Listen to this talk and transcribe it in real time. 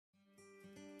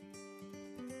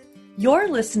You're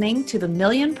listening to the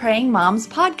Million Praying Moms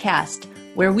podcast,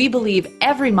 where we believe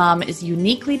every mom is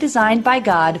uniquely designed by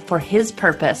God for His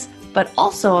purpose, but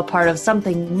also a part of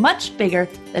something much bigger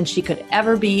than she could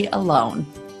ever be alone.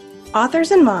 Authors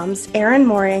and moms, Erin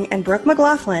Mooring and Brooke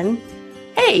McLaughlin.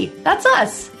 Hey, that's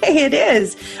us. Hey, it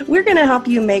is. We're going to help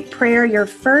you make prayer your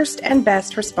first and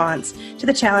best response to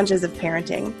the challenges of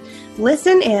parenting.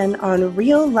 Listen in on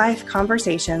real-life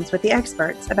conversations with the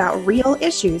experts about real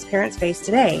issues parents face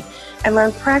today and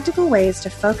learn practical ways to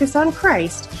focus on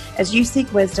Christ as you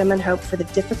seek wisdom and hope for the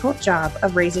difficult job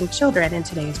of raising children in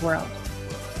today's world.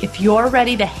 If you're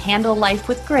ready to handle life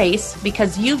with grace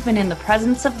because you've been in the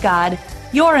presence of God,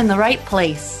 you're in the right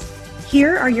place.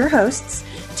 Here are your hosts,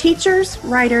 teachers,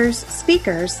 writers,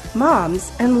 speakers,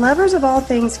 moms, and lovers of all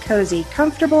things cozy,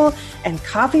 comfortable, and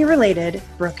coffee-related,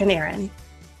 Brooke and Erin.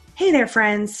 Hey there,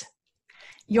 friends.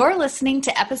 You're listening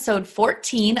to episode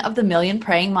 14 of the Million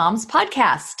Praying Moms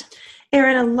podcast.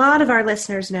 Erin, a lot of our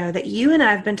listeners know that you and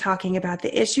I have been talking about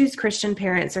the issues Christian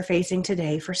parents are facing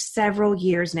today for several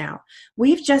years now.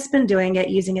 We've just been doing it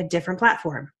using a different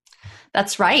platform.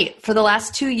 That's right. For the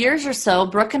last 2 years or so,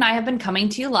 Brooke and I have been coming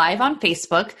to you live on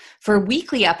Facebook for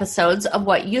weekly episodes of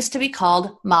what used to be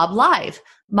called Mob Live.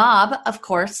 Mob, of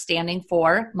course, standing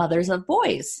for Mothers of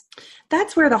Boys.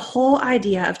 That's where the whole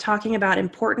idea of talking about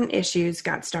important issues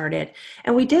got started.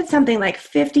 And we did something like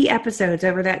 50 episodes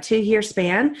over that 2-year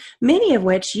span, many of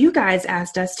which you guys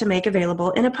asked us to make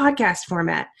available in a podcast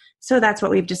format. So that's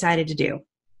what we've decided to do.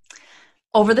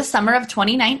 Over the summer of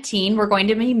 2019, we're going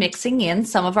to be mixing in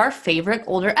some of our favorite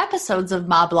older episodes of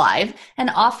Mob Live and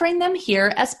offering them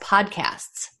here as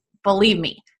podcasts. Believe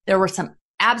me, there were some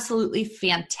absolutely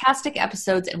fantastic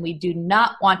episodes, and we do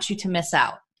not want you to miss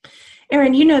out.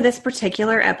 Erin, you know this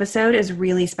particular episode is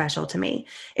really special to me.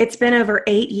 It's been over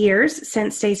 8 years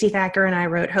since Stacey Thacker and I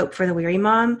wrote Hope for the Weary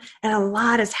Mom, and a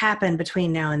lot has happened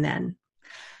between now and then.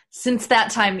 Since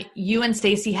that time, you and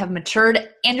Stacey have matured,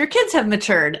 and your kids have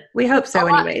matured. We hope so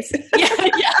anyways.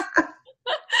 Yeah.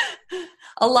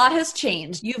 A lot has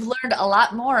changed. You've learned a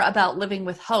lot more about living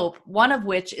with hope, one of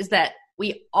which is that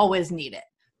we always need it.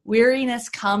 Weariness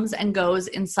comes and goes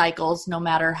in cycles, no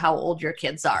matter how old your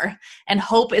kids are. And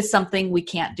hope is something we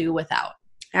can't do without.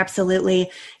 Absolutely.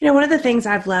 You know, one of the things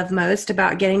I've loved most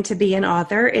about getting to be an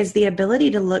author is the ability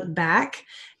to look back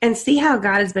and see how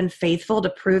God has been faithful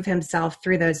to prove himself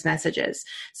through those messages.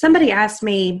 Somebody asked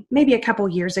me maybe a couple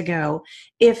years ago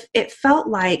if it felt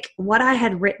like what I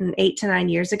had written 8 to 9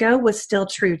 years ago was still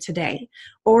true today,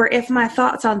 or if my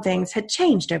thoughts on things had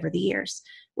changed over the years.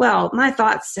 Well, my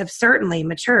thoughts have certainly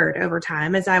matured over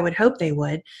time, as I would hope they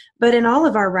would. But in all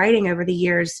of our writing over the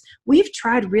years, we've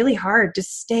tried really hard to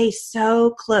stay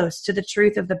so close to the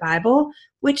truth of the Bible,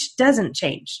 which doesn't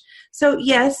change. So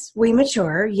yes, we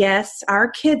mature. Yes, our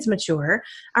kids mature.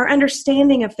 Our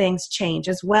understanding of things change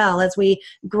as well as we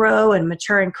grow and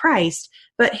mature in Christ.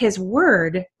 But his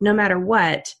word, no matter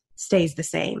what, stays the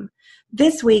same.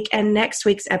 This week and next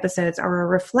week's episodes are a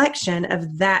reflection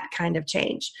of that kind of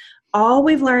change. All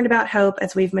we've learned about hope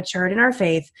as we've matured in our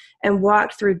faith and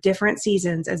walked through different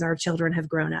seasons as our children have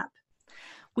grown up.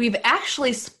 We've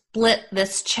actually split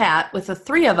this chat with the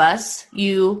three of us,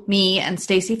 you, me, and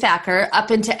Stacey Thacker,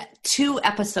 up into 2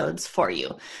 episodes for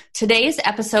you. Today's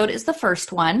episode is the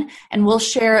first one, and we'll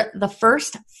share the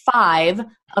first 5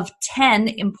 of 10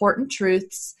 important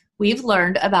truths we've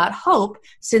learned about hope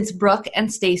since Brooke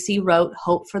and Stacey wrote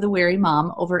Hope for the Weary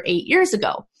Mom over 8 years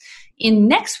ago. In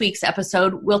next week's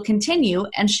episode, we'll continue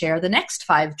and share the next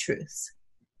 5 truths.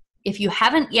 If you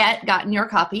haven't yet gotten your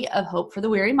copy of Hope for the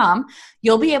Weary Mom,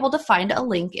 you'll be able to find a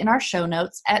link in our show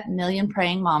notes at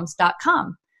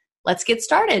millionprayingmoms.com. Let's get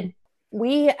started.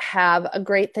 We have a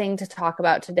great thing to talk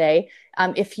about today.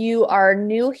 If you are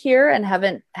new here and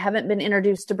haven't been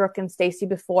introduced to Brooke and Stacey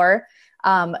before,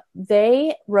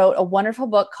 they wrote a wonderful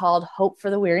book called Hope for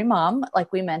the Weary Mom,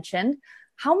 like we mentioned.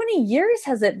 How many years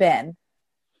has it been?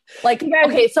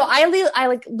 Okay, so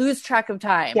I lose track of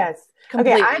time. Yes.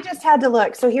 Completely. Okay, I just had to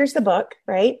look. So here's the book,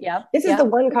 right? Yep. This is the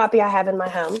one copy I have in my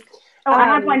home. Oh, I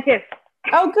have one too.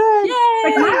 Oh, good.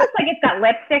 Yay! Mine looks like it's got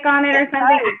lipstick on it or something.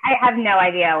 Right. I have no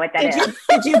idea what that is.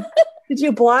 Did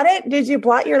you blot it? Did you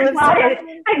blot your lipstick?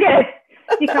 I did.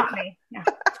 You caught me. Yeah.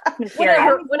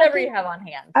 Whatever you have on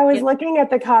hand. I was looking at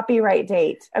the copyright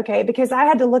date, okay, because I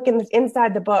had to look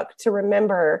inside the book to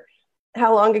remember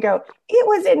how long ago. It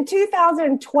was in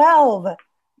 2012.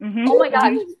 Mm-hmm. Oh my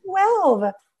God.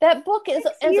 2012. That book is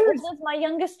as old as my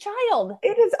youngest child.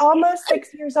 It is almost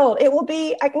 6 years old. It will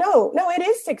be, no, it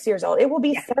is 6 years old. It will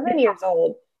be 7 years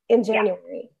old in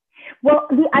January. Well,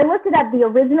 I looked it up. The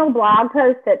original blog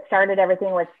post that started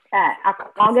everything was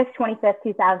August 25th,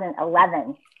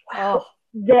 2011. Oh,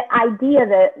 The idea,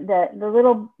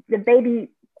 the baby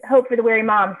Hope for the Weary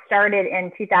Mom started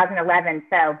in 2011.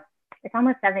 So it's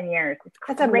almost 7 years. It's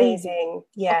That's crazy. amazing.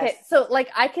 Yes. okay. So like,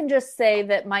 I can just say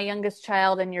that my youngest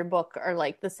child and your book are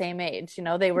like the same age. You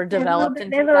know, they were developed in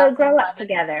They will grow 2011 up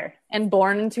together. and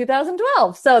born in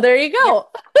 2012. So there you go.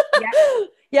 Yeah.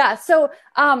 Yeah. So,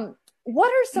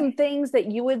 what are some things that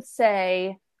you would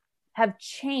say have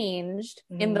changed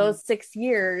in those 6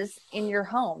 years in your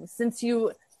home since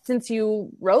you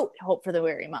wrote Hope for the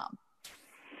Weary Mom?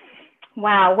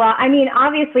 Wow. Well, I mean,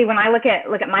 obviously, when I look at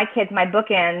my kids, my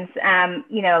bookends,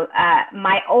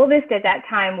 my oldest at that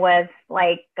time was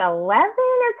like 11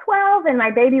 or 12, and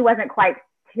my baby wasn't quite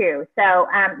 2. So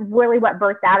really what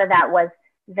birthed out of that was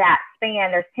that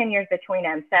span. There's 10 years between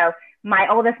them. So my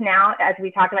oldest now, as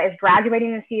we talked about, is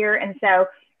graduating this year.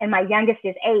 And my youngest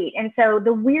is 8. And so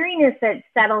the weariness that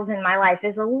settles in my life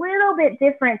is a little bit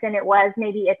different than it was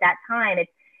maybe at that time.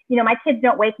 It's, my kids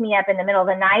don't wake me up in the middle of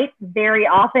the night very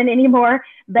often anymore,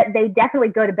 but they definitely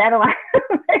go to bed a lot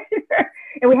later.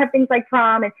 And we have things like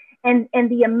prom and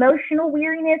the emotional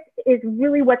weariness is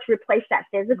really what's replaced that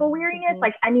physical weariness.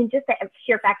 Like, I mean, just the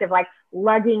sheer fact of like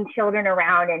lugging children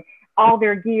around and all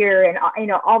their gear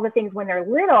and, all the things when they're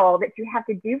little that you have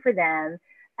to do for them.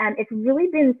 It's really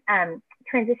been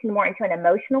transitioned more into an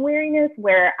emotional weariness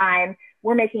where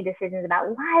we're making decisions about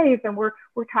life and we're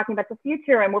talking about the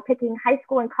future and we're picking high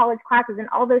school and college classes and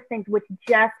all those things, which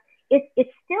just,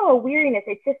 it's still a weariness.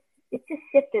 It's just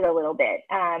shifted a little bit.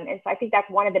 And so I think that's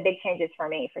one of the big changes for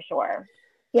me, for sure.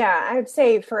 Yeah, I would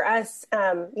say for us,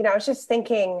 I was just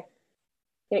thinking,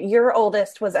 your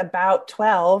oldest was about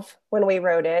 12 when we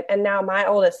wrote it. And now my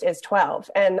oldest is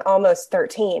 12 and almost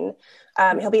 13.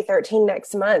 He'll be 13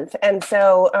 next month. And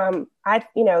so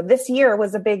this year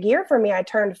was a big year for me. I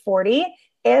turned 40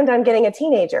 and I'm getting a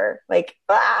teenager, but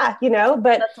that's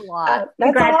a lot.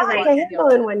 That's a lot to handle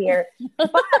in 1 year,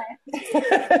 but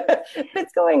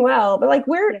it's going well. But like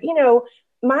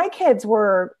my kids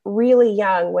were really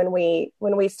young when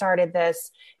we started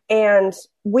this, and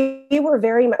we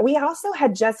also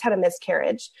had just had a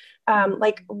miscarriage.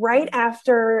 Right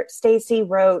after Stacy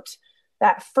wrote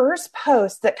that first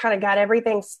post that kind of got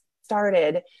everything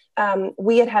started,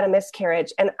 we had a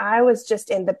miscarriage, and I was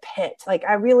just in the pit. Like,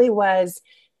 I really was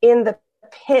in the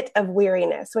pit of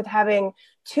weariness with having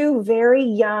 2 very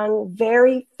young,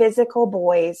 very physical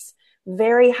boys,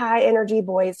 very high energy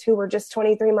boys who were just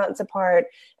 23 months apart.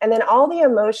 And then all the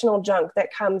emotional junk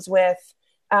that comes with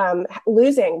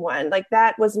losing one. Like,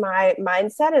 that was my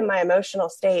mindset and my emotional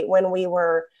state when we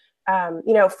were,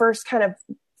 first kind of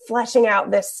fleshing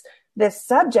out this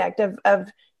subject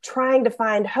of trying to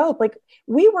find hope. Like,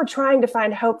 we were trying to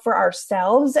find hope for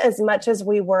ourselves as much as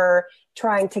we were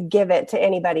trying to give it to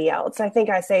anybody else. I think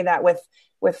I say that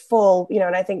with full,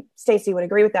 and I think Stacy would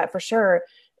agree with that for sure.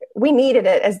 We needed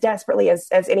it as desperately as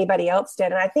anybody else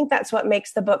did. And I think that's what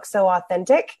makes the book so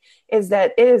authentic, is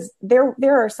that there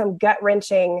are some gut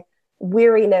wrenching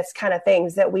weariness kind of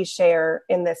things that we share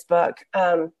in this book.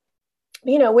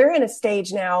 We're in a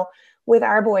stage now with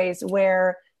our boys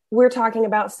where we're talking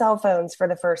about cell phones for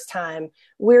the first time.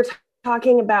 We're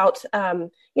talking about,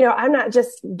 I'm not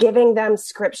just giving them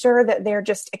scripture that they're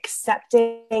just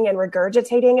accepting and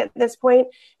regurgitating at this point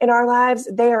in our lives.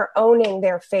 They are owning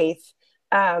their faith.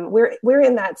 We're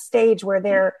in that stage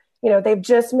where they've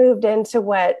just moved into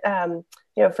what,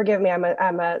 forgive me,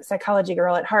 I'm a psychology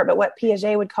girl at heart, but what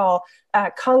Piaget would call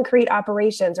concrete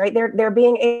operations, right? They're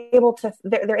able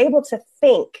to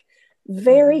think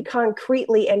very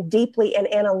concretely and deeply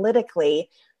and analytically.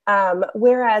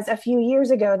 Whereas a few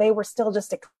years ago, they were still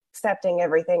just accepting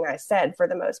everything I said for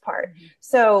the most part. Mm-hmm.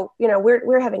 So,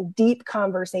 we're having deep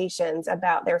conversations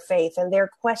about their faith, and they're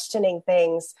questioning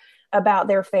things about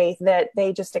their faith that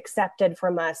they just accepted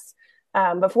from us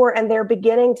before. And they're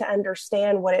beginning to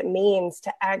understand what it means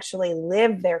to actually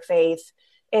live their faith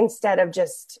instead of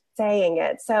just saying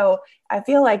it. So I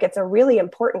feel like it's a really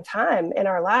important time in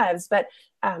our lives, but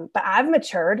I've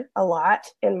matured a lot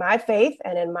in my faith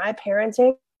and in my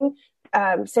parenting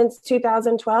since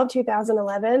 2012,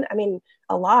 2011. I mean,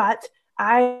 a lot.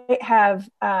 I have,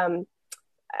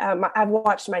 I've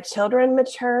watched my children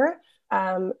mature.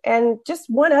 And just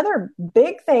one other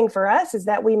big thing for us is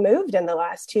that we moved in the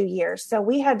last 2 years. So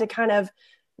we had to kind of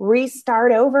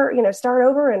start over and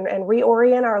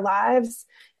reorient our lives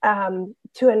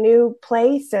to a new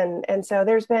place. And so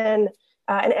there's been,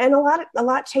 And a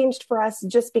lot changed for us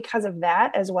just because of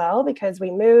that as well, because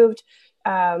we moved.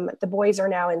 The boys are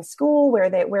now in school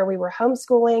where we were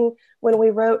homeschooling when we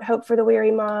wrote Hope for the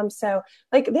Weary Mom. So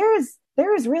like there is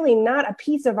really not a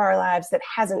piece of our lives that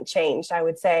hasn't changed, I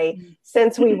would say,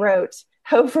 since we wrote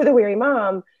Hope for the Weary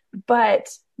Mom. But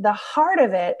the heart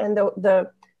of it and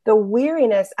the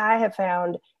weariness I have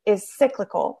found is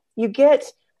cyclical.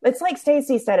 It's like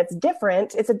Stacy said, it's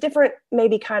different. It's a different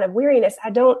maybe kind of weariness.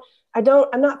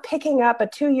 I'm not picking up a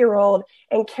 2-year-old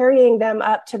and carrying them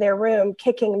up to their room,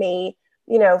 kicking me,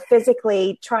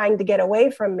 physically trying to get away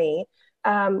from me.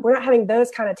 We're not having those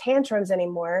kind of tantrums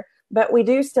anymore, but we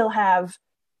do still have,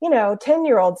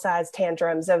 10-year-old size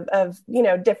tantrums of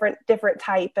different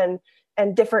type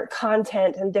and different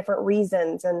content and different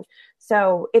reasons. And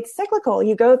so it's cyclical.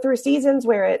 You go through seasons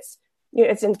where it's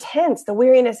intense. The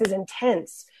weariness is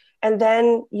intense. And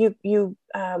then you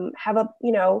have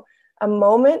a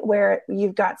moment where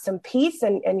you've got some peace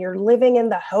and you're living in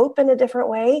the hope in a different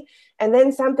way. And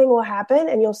then something will happen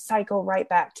and you'll cycle right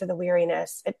back to the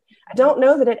weariness. I don't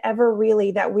know that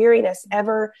that weariness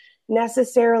ever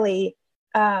necessarily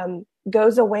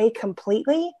goes away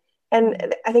completely.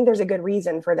 And I think there's a good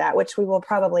reason for that, which we will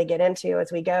probably get into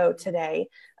as we go today.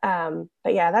 But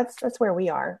yeah, that's where we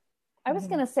are. I was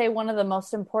going to say one of the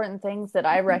most important things that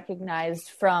I recognized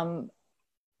from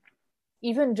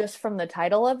even just from the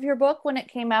title of your book when it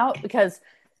came out, because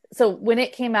so when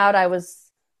it came out,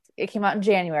 it came out in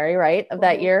January, right, of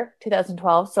that year,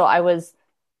 2012. So I was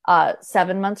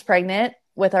 7 months pregnant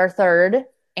with our third,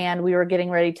 and we were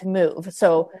getting ready to move.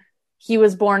 So he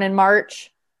was born in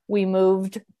March. We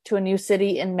moved to a new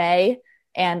city in May,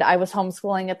 and I was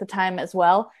homeschooling at the time as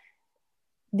well.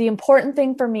 The important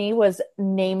thing for me was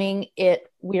naming it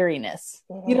weariness.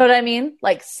 You know what I mean?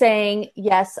 Like saying,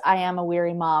 yes, I am a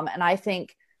weary mom. And I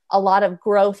think a lot of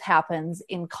growth happens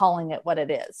in calling it what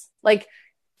it is. Like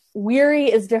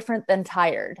weary is different than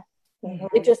tired.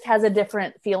 It just has a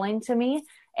different feeling to me.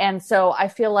 And so I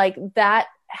feel like that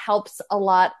helps a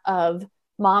lot of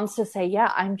moms to say, yeah,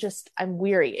 I'm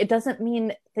weary. It doesn't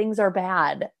mean things are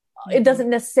bad. It doesn't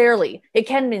necessarily, it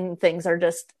can mean things are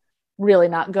just really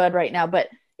not good right now, but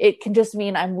it can just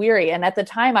mean I'm weary. And at the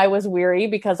time I was weary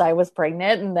because I was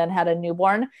pregnant and then had a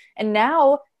newborn. And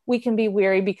now we can be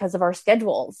weary because of our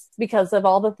schedules, because of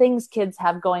all the things kids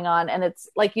have going on. And it's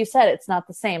like you said, it's not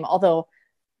the same. Although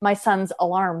my son's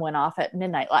alarm went off at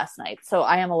midnight last night. So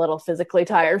I am a little physically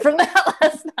tired from that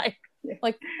last night.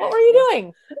 Like, what were you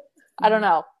doing? I don't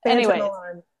know. Anyway,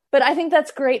 but I think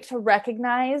that's great to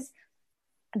recognize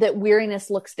that weariness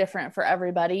looks different for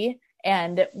everybody.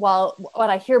 And while what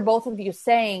I hear both of you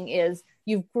saying is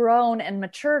you've grown and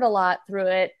matured a lot through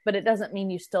it, but it doesn't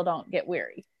mean you still don't get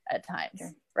weary at times,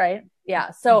 right? Yeah.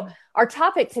 So our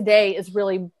topic today is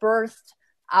really birthed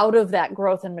out of that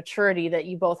growth and maturity that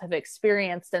you both have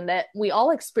experienced and that we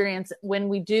all experience when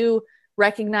we do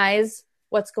recognize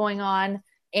what's going on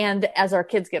and as our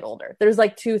kids get older. There's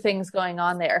like two things going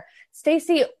on there.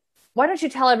 Stacy, why don't you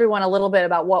tell everyone a little bit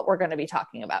about what we're going to be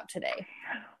talking about today?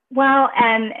 Well,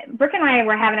 Brooke and I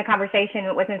were having a conversation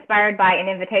that was inspired by an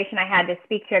invitation I had to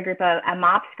speak to a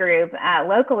MOPS group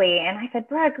locally. And I said,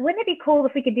 Brooke, wouldn't it be cool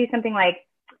if we could do something like,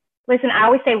 listen, I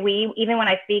always say we, even when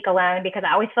I speak alone, because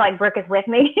I always feel like Brooke is with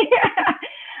me.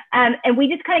 And we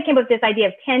just kind of came up with this idea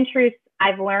of 10 truths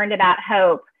I've learned about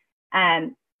hope,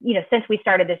 since we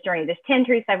started this journey. There's 10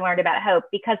 truths I've learned about hope,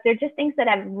 because they're just things that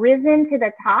have risen to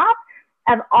the top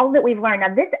of all that we've learned.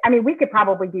 Now we could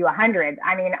probably do 100.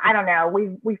 I don't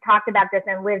know. We've talked about this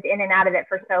and lived in and out of it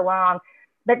for so long,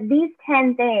 but these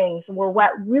 10 things were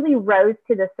what really rose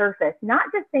to the surface, not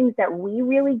just things that we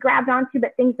really grabbed onto,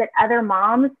 but things that other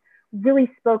moms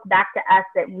really spoke back to us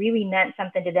that really meant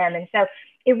something to them. And so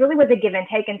it really was a give and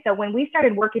take. And so when we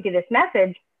started working through this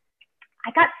message, I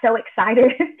got so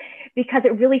excited because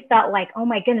it really felt like, oh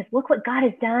my goodness, look what God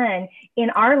has done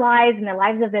in our lives and the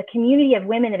lives of the community of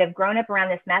women that have grown up around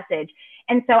this message.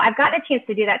 And so I've gotten a chance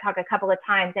to do that talk a couple of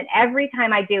times. And every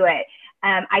time I do it,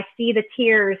 I see the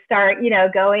tears start,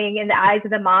 going in the eyes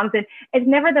of the moms. And it's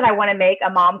never that I want to make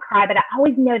a mom cry, but I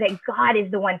always know that God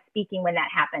is the one speaking when that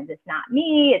happens. It's not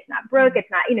me. It's not Brooke. It's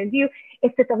not, you.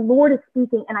 It's that the Lord is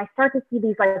speaking. And I start to see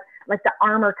these like the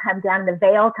armor come down, the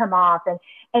veil come off. And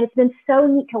it's been so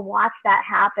neat to watch that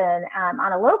happen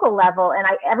on a local level. And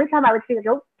every time I would see it,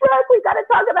 go, Brooke, we've got to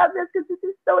talk about this because this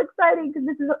is so exciting because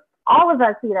this is all of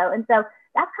us, And so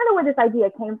that's kind of where this idea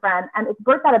came from. And it's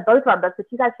birthed out of both of our books, but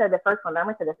you guys showed the first one, then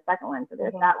we showed the second one. So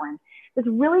there's that one. There's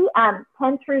really 10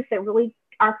 truths that really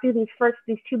are through these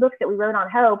two books that we wrote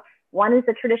on hope One is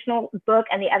the traditional book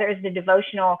and the other is the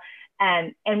devotional.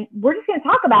 And we're just going to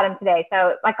talk about them today.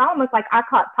 So like almost like I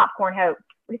call it popcorn hope.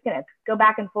 We're just going to go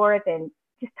back and forth and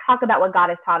just talk about what God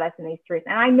has taught us in these truths.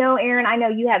 And I know, Erin, I know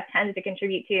you have tons to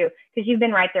contribute too, because you've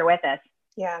been right there with us.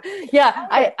 Yeah.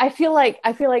 Yeah. I feel like,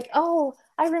 oh,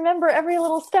 I remember every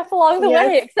little step along the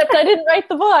way, except I didn't write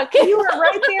the book. You were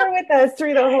right there with us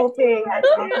through the whole thing. That's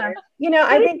awesome. You know,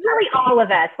 I think really all of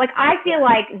us. Like, I feel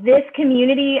like this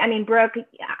community, I mean, Brooke,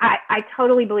 I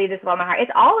totally believe this with all my heart.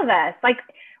 It's all of us. Like,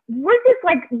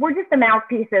 we're just the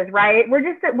mouthpieces, right? We're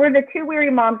the two weary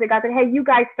moms that got said, hey, you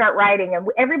guys start writing. And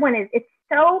everyone it's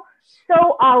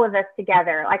so all of us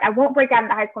together. Like, I won't break out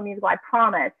into High School Musical, I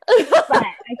promise. But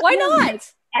Why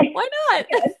not? Why not?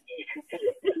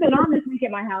 It's been on this week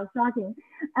at my house talking.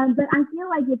 But I feel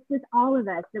like it's just all of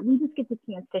us that we just get the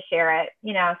chance to share it,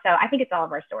 you know? So I think it's all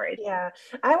of our stories. Yeah.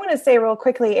 I want to say real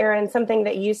quickly, Erin, something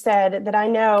that you said that I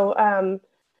know,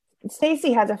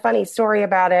 Stacy has a funny story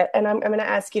about it, and I'm going to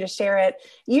ask you to share it.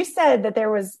 You said that there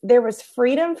was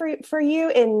freedom for you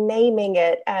in naming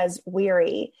it as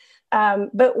Weary.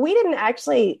 But we didn't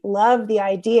actually love the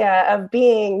idea of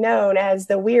being known as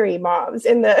the Weary Moms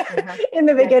in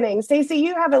the beginning. Stacy,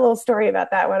 you have a little story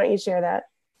about that. Why don't you share that?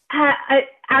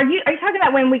 Are you talking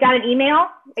about when we got an email?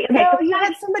 Okay, no, you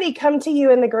had somebody come to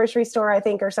you in the grocery store, I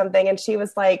think, or something, and she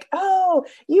was like, "Oh,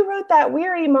 you wrote that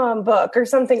Weary Mom book," or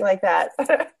something like that.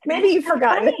 Maybe you've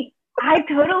forgotten. I've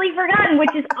totally forgotten,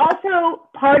 which is also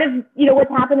part of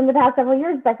what's happened in the past several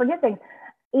years. I forget things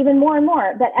even more and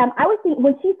more. But I was thinking,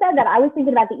 when she said that, I was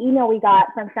thinking about the email we got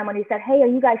from someone who said, hey, are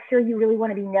you guys sure you really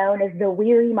want to be known as the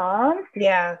Weary Moms?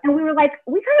 Yeah. And we were like,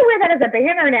 we kind of wear that as a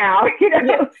banner now,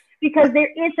 because there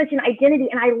is such an identity.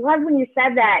 And I love when you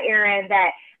said that, Erin,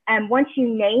 that once you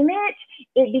name it,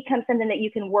 it becomes something that you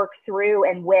can work through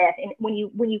and with. And when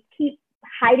you keep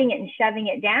hiding it and shoving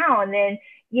it down, then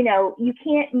you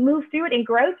can't move through it and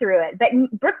grow through it. But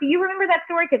Brooke, do you remember that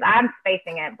story? Because I'm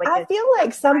spacing it. I feel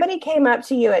like somebody came up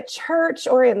to you at church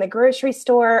or in the grocery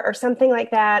store or something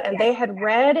like that, and they had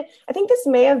read, I think this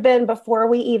may have been before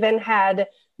we even had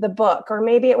the book, or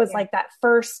maybe it was like that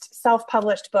first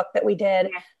self-published book that we did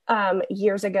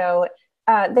years ago.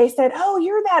 They said, oh,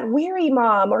 you're that Weary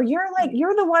Mom, or you're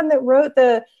the one that wrote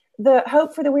the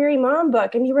Hope for the Weary Mom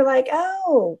book. And you were like,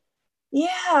 oh,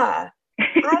 yeah.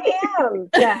 I am.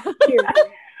 Yeah.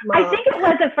 I think it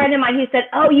was a friend of mine who said,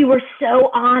 oh, you were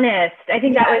so honest. I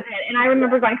think that was it. And I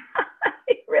remember going,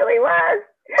 it really was.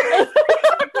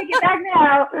 Take it back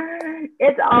now.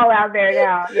 It's all out there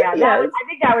now. Yeah. I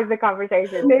think that was the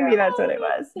conversation. Maybe that's what it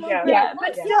was. Yeah.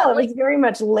 But still, it was very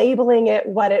much labeling it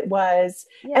what it was.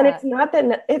 Yeah. And it's not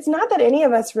that any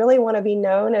of us really want to be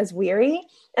known as weary.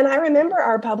 And I remember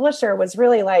our publisher was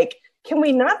really like, can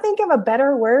we not think of a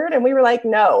better word? And we were like,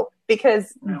 no,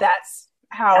 because that's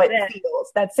how it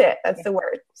feels. That's it. That's the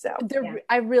word. So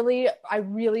I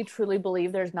really truly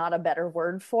believe there's not a better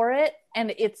word for it.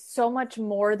 And it's so much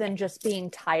more than just being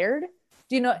tired.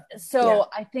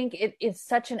 I think it is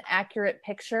such an accurate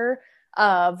picture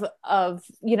of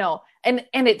and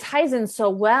it ties in so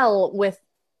well with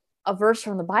a verse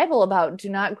from the Bible about do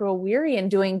not grow weary in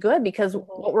doing good, because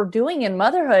what we're doing in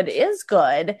motherhood is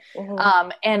good.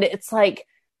 And it's like,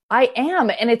 I am.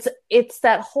 And it's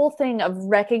that whole thing of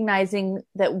recognizing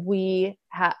that we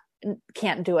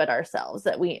can't do it ourselves,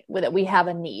 that we have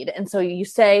a need. And so you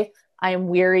say, I am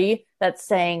weary. That's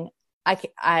saying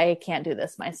I can't do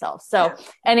this myself. So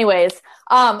anyways,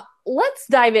 let's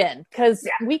dive in, because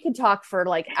we could talk for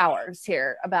like hours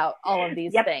here about all of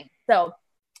these things. So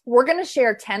we're going to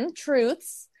share 10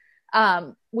 truths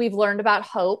we've learned about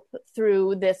hope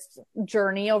through this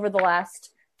journey over the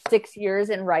last 6 years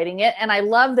in writing it. And I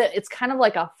love that it's kind of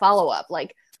like a follow-up.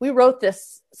 Like, we wrote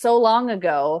this so long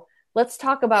ago. Let's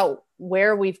talk about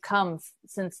where we've come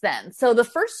since then. So the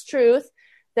first truth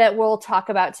that we'll talk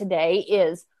about today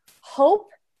is hope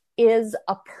is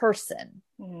a person.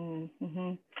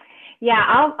 Mm-hmm.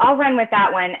 Yeah, I'll run with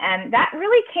that one. And that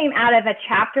really came out of a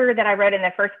chapter that I wrote in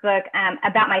the first book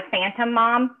about my phantom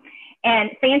mom. And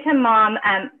phantom mom,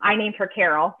 I named her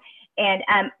Carol. And,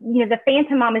 the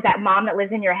phantom mom is that mom that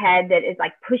lives in your head that is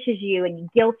like pushes you and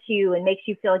guilts you and makes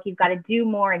you feel like you've got to do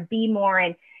more and be more.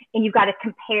 And you've got to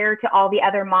compare to all the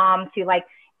other moms who, like,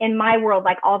 in my world,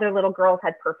 like, all their little girls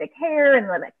had perfect hair and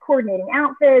like coordinating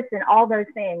outfits and all those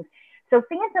things. So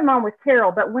Phantom Mom was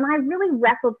Carol, but when I really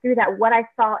wrestled through that, what I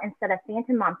saw instead of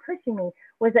Phantom Mom pushing me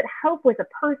was that hope was a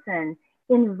person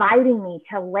inviting me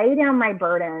to lay down my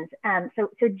burdens. So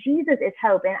Jesus is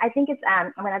hope. And I think it's,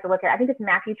 I'm going to have to look at it. I think it's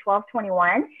Matthew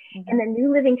 12:21 in the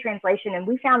New Living Translation. And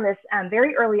we found this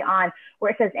very early on,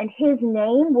 where it says, and his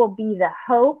name will be the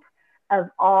hope of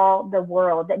all the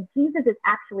world, that Jesus is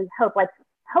actually hope. Like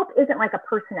hope isn't like a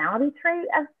personality trait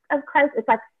of Christ. It's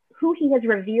like who he has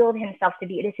revealed himself to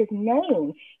be. It is his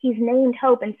name. He's named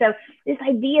hope. And so this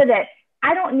idea that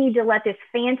I don't need to let this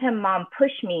phantom mom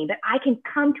push me, but I can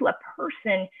come to a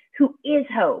person who is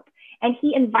hope. And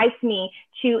he invites me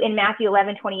to, in Matthew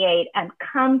 11:28,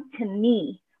 come to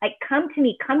me. Like, come to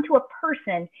me, come to a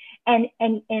person and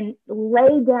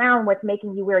lay down what's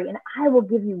making you weary, and I will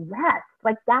give you rest.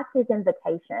 Like, that's his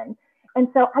invitation. And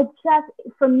so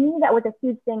for me, that was a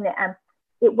huge thing, that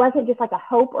it wasn't just like a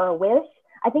hope or a wish.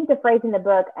 I think the phrase in the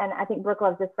book, and I think Brooke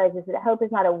loves this phrase, is that hope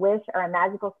is not a wish or a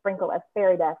magical sprinkle of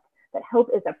fairy dust, but hope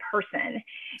is a person.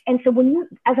 And so when you,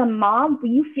 as a mom,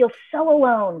 you feel so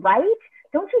alone, right?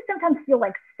 Don't you sometimes feel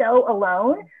like so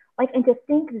alone? Like, and to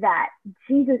think that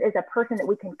Jesus is a person that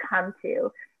we can come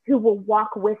to, who will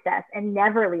walk with us and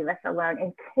never leave us alone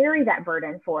and carry that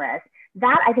burden for us.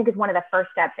 That, I think, is one of the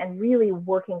first steps in really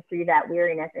working through that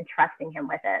weariness and trusting him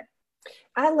with it.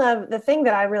 I love the thing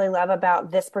that I really love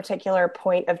about this particular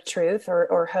point of truth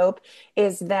or hope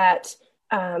is that,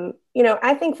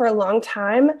 I think for a long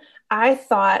time, I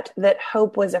thought that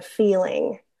hope was a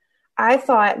feeling. I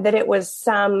thought that it was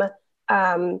some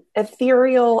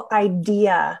ethereal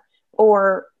idea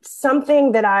or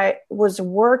something that I was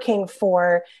working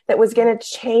for that was going to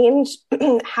change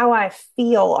how I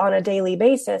feel on a daily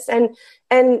basis. And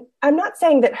I'm not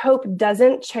saying that hope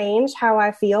doesn't change how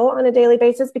I feel on a daily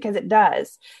basis, because it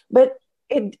does, but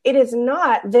it is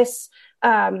not this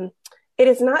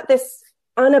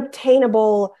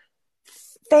unobtainable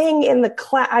thing in the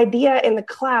idea in the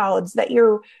clouds that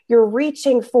you're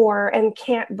reaching for and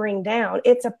can't bring down.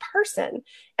 It's a person.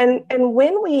 And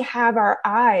when we have our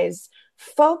eyes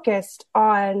focused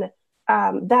on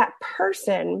that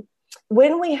person,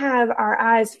 when we have our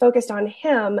eyes focused on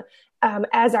him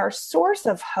as our source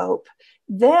of hope,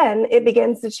 then it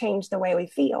begins to change the way we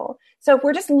feel. So if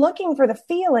we're just looking for the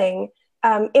feeling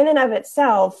in and of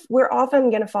itself, we're often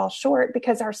going to fall short,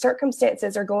 because our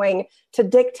circumstances are going to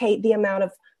dictate the amount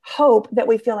of hope that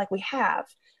we feel like we have.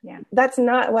 Yeah. That's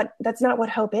not what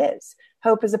hope is.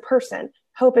 Hope is a person.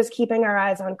 Hope is keeping our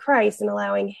eyes on Christ and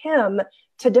allowing him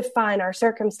to define our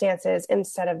circumstances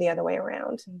instead of the other way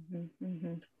around. Mm-hmm,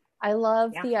 mm-hmm. I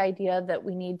love the idea that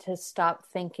we need to stop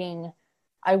thinking,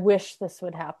 I wish this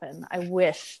would happen. I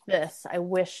wish this, I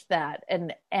wish that.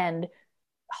 And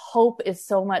hope is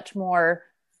so much more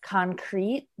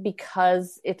concrete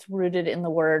because it's rooted in the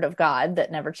word of God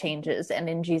that never changes, and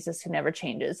in Jesus who never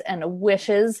changes. And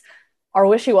wishes are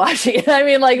wishy-washy. I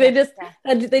mean, like they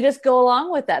just go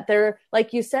along with that. They're,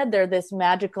 like you said, they're this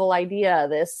magical idea,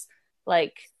 this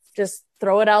like just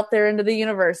throw it out there into the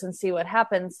universe and see what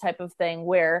happens type of thing,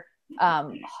 where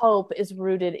hope is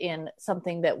rooted in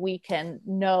something that we can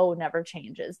know never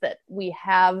changes, that we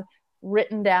have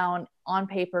written down on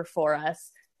paper for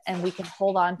us and we can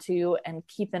hold on to and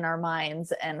keep in our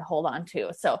minds and hold on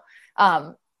to. So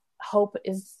hope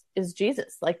is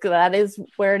Jesus. Like, that is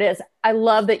where it is. I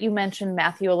love that you mentioned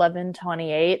Matthew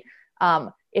 11:28.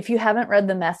 If you haven't read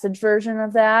the Message version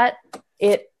of that,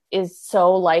 it is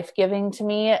so life-giving to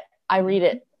me. I read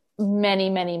it many,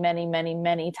 many, many, many,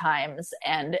 many times.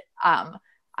 And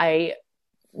I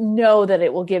know that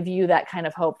it will give you that kind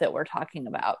of hope that we're talking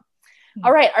about. Mm-hmm.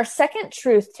 All right. Our second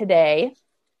truth today: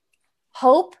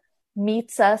 hope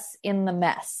meets us in the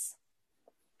mess.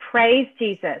 Praise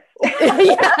Jesus.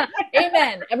 Yeah.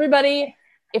 Amen. Everybody,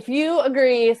 if you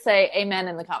agree, say amen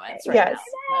in the comments. Right yes.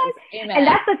 Now. Amen. And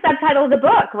that's the subtitle of the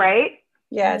book, right?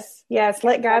 Yes. Yes.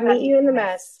 Let God meet you in the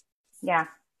mess. Yeah.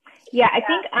 Yeah. I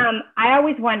think, I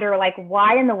always wonder, like,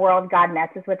 why in the world God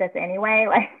messes with us anyway?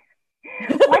 Like,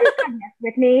 why does God mess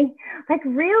with me? Like,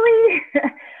 really?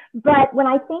 But when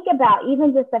I think about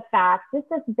even just the facts, just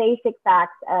the basic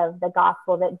facts of the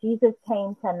gospel, that Jesus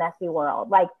came to a messy world.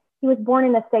 Like, he was born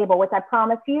in a stable, which I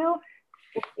promise you,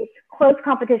 it's close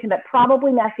competition, but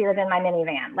probably messier than my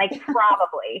minivan. Like,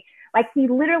 probably. Like, he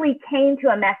literally came to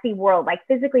a messy world, like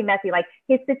physically messy. Like,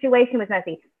 his situation was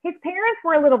messy. His parents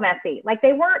were a little messy. Like,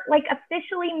 they weren't like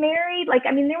officially married. Like,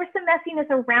 I mean, there was some messiness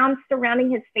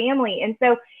surrounding his family. And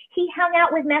so he hung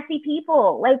out with messy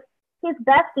people. Like, his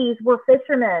besties were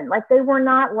fishermen. Like, they were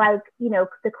not like,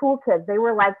 the cool kids. They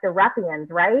were like the ruffians,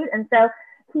 right? And so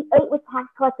he ate with tax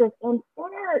collectors and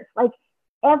sinners. Like,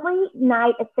 every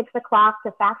night at 6 o'clock,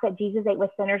 the fact that Jesus ate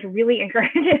with sinners really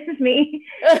encourages me.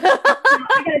 I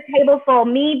got a table full,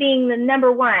 me being the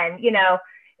number one,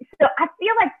 So I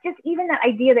feel like just even that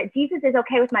idea that Jesus is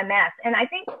okay with my mess. And I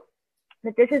think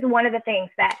that this is one of the things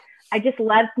that I just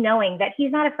love, knowing that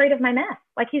he's not afraid of my mess.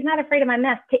 Like, he's not afraid of my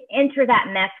mess. To enter that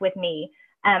mess with me,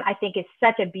 I think is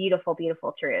such a beautiful,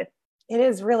 beautiful truth. It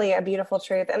is really a beautiful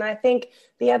truth. And I think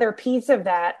the other piece of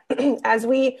that, as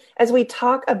we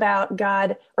talk about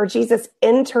God or Jesus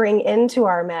entering into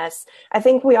our mess, I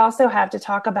think we also have to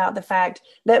talk about the fact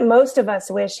that most of us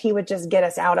wish he would just get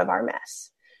us out of our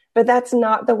mess. But that's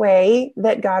not the way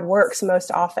that God works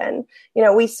most often. You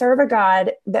know, we serve a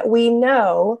God that we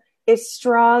know is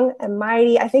strong and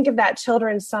mighty. I think of that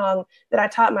children's song that I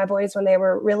taught my boys when they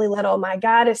were really little. My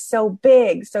God is so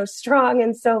big, so strong,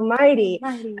 and so mighty.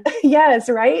 Yes,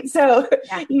 right? So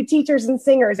yeah. You teachers and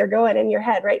singers are going in your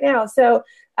head right now. So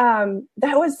that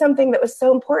was something that was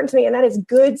so important to me. And that is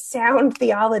good, sound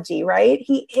theology, right?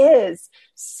 He is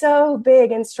so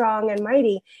big and strong and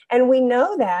mighty. And we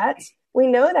know that. We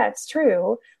know that's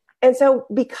true. And so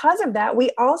because of that, we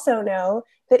also know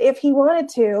that if he wanted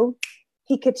to,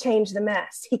 he could change the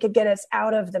mess. He could get us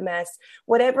out of the mess,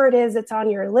 whatever it is that's on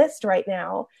your list right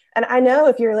now. And I know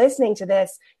if you're listening to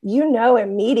this, you know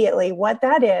immediately what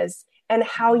that is and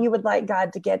how you would like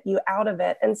God to get you out of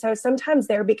it. And so sometimes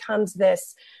there becomes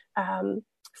this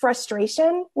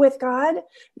frustration with God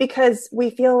because we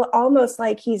feel almost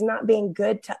like he's not being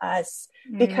good to us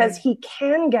because he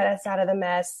can get us out of the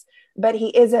mess, but he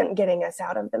isn't getting us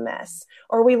out of the mess.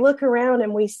 Or we look around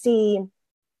and we see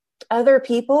other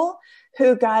people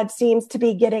who God seems to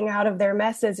be getting out of their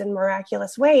messes in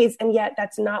miraculous ways. And yet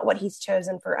that's not what he's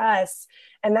chosen for us.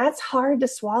 And that's hard to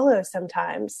swallow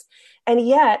sometimes. And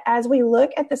yet, as we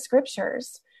look at the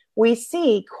scriptures, we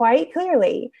see quite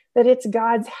clearly that it's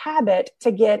God's habit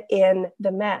to get in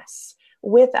the mess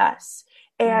with us.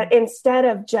 And instead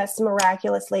of just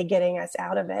miraculously getting us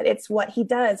out of it, it's what he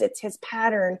does. It's his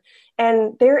pattern.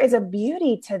 And there is a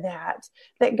beauty to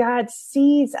that God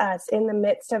sees us in the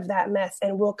midst of that mess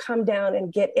and will come down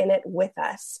and get in it with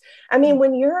us. I mean,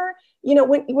 when you're,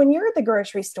 when you're at the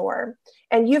grocery store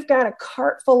and you've got a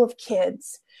cart full of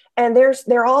kids and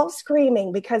they're all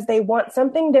screaming because they want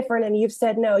something different. And you've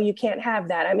said, no, you can't have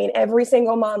that. I mean, every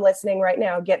single mom listening right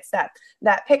now gets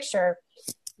that picture.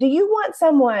 Do you want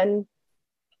someone?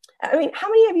 I mean, how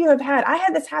many of you I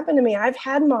had this happen to me. I've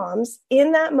had moms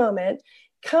in that moment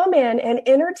come in and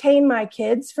entertain my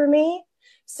kids for me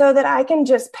so that I can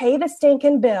just pay the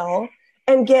stinking bill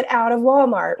and get out of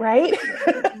Walmart, right?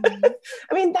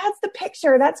 I mean, that's the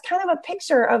picture. That's kind of a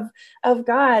picture of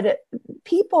God,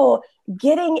 people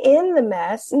getting in the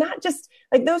mess, not just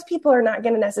like those people are not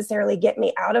going to necessarily get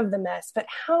me out of the mess, but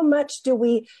how much do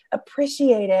we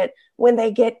appreciate it when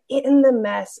they get in the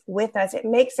mess with us? It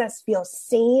makes us feel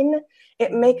seen.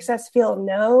 It makes us feel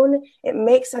known. It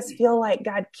makes us feel like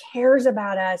God cares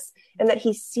about us and that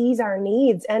he sees our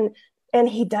needs, and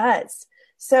he does.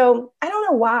 So I don't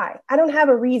know why. I don't have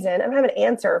a reason. I don't have an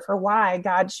answer for why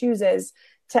God chooses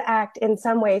to act in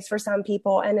some ways for some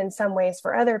people and in some ways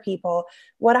for other people.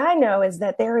 What I know is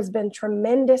that there has been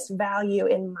tremendous value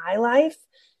in my life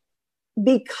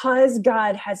because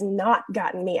God has not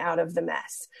gotten me out of the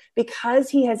mess, because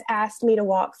he has asked me to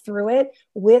walk through it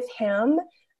with him.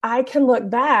 I can look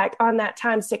back on that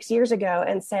time 6 years ago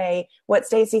and say what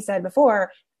Stacy said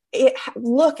before,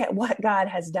 look at what God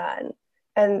has done.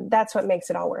 And that's what makes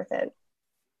it all worth it.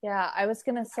 Yeah, I was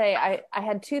going to say, I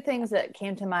had two things that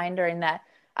came to mind during that.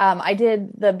 I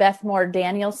did the Beth Moore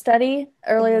Daniel study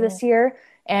earlier this year.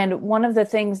 And one of the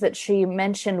things that she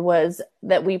mentioned was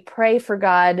that we pray for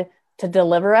God to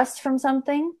deliver us from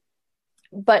something,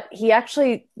 but he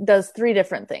actually does three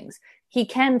different things. He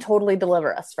can totally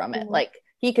deliver us from it. Like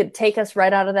he could take us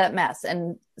right out of that mess.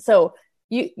 And so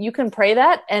you can pray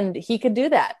that and he could do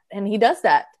that. And he does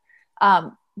that.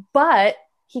 But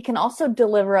he can also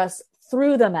deliver us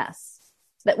through the mess,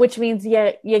 which means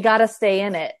you got to stay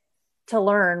in it to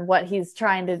learn what he's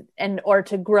trying to, or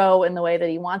to grow in the way that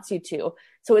he wants you to.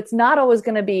 So it's not always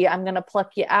going to be, I'm going to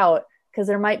pluck you out, because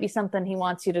there might be something he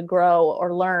wants you to grow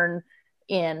or learn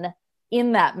in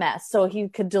that mess. So he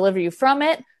could deliver you from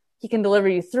it. He can deliver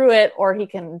you through it, or he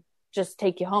can just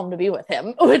take you home to be with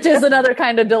him, which is another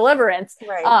kind of deliverance.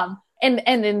 Right. And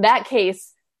in that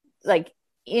case, like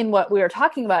in what we were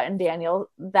talking about in Daniel,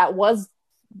 that was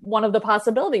one of the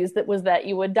possibilities, that was that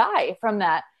you would die from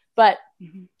that. But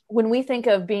when we think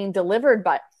of being delivered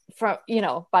by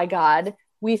God,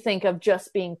 we think of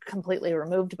just being completely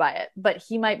removed by it, but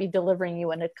he might be delivering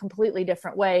you in a completely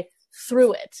different way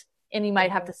through it. And you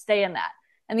might have to stay in that.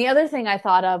 And the other thing I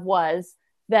thought of was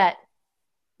that,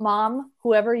 mom,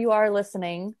 whoever you are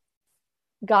listening,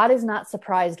 God is not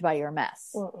surprised by your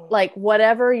mess. Like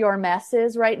whatever your mess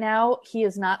is right now, he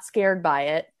is not scared by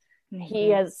it. He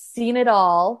has seen it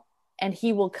all, and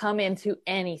he will come into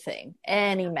anything,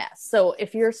 any mess. So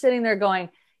if you're sitting there going,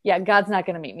 yeah, God's not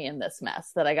going to meet me in this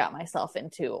mess that I got myself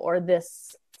into, or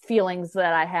this feelings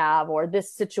that I have, or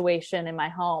this situation in my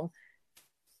home,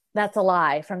 that's a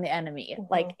lie from the enemy.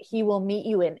 Like, he will meet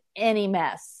you in any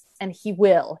mess, and he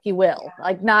will,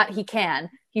 like, not, he can,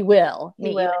 he will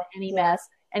meet you in any mess,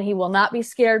 and he will not be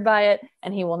scared by it,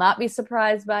 and he will not be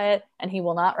surprised by it, and he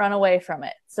will not run away from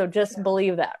it. So just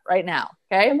believe that right now.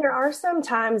 Okay. And there are some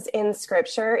times in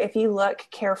scripture, if you look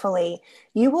carefully,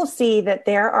 you will see that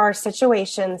there are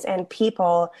situations and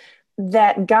people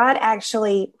that God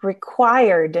actually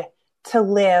required to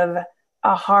live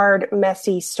a hard,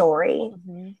 messy story.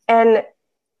 And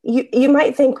you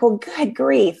might think, well, good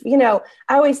grief. You know,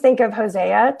 I always think of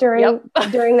Hosea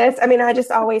during this. I mean, I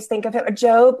just always think of him.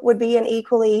 Job would be an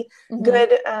equally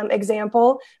good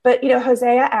example. But, you know,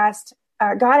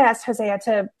 God asked Hosea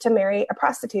to marry a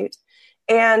prostitute.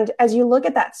 And as you look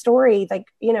at that story, like,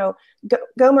 you know,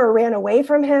 Gomer ran away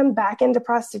from him back into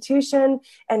prostitution.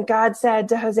 And God said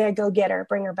to Hosea, go get her,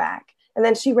 bring her back. And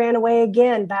then she ran away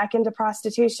again back into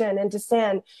prostitution, into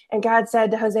sin. And God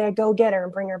said to Hosea, go get her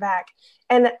and bring her back.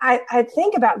 And I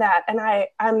think about that, and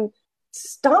I'm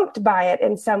stumped by it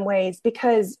in some ways,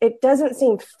 because it doesn't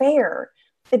seem fair.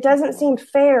 It doesn't seem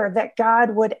fair that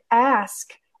God would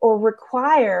ask or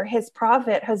require his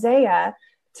prophet Hosea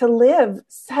to live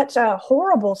such a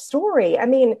horrible story. I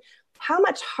mean, how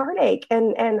much heartache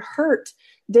and hurt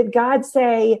did God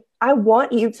say, I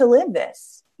want you to live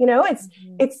this? You know,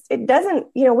 it doesn't,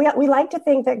 you know, we like to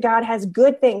think that God has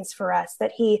good things for us,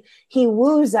 that he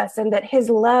woos us, and that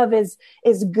his love is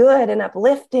good and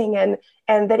uplifting, and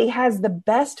that he has the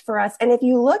best for us. And if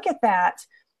you look at that,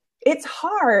 it's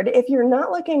hard if you're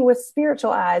not looking with spiritual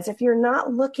eyes, if you're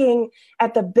not looking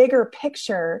at the bigger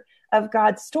picture of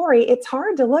God's story. It's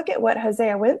hard to look at what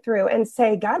Hosea went through and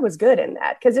say God was good in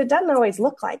that, because it doesn't always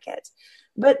look like it.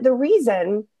 But the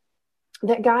reason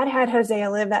that God had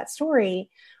Hosea live that story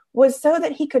was so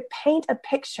that he could paint a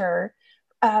picture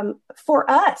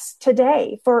for us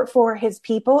today, for his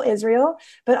people, Israel,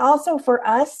 but also for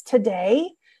us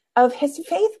today, of his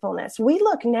faithfulness. We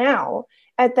look now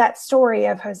at that story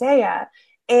of Hosea,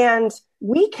 and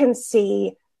we can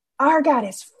see our God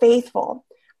is faithful.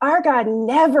 Our God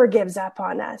never gives up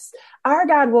on us. Our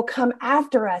God will come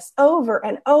after us over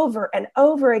and over and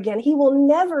over again. He will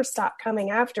never stop coming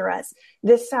after us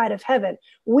this side of heaven.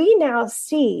 We now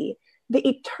see the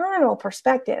eternal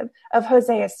perspective of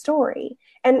Hosea's story.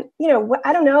 And, you know,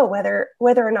 I don't know whether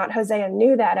or not Hosea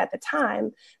knew that at the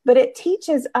time, but it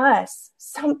teaches us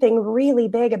something really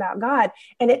big about God,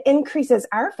 and it increases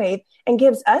our faith and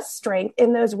gives us strength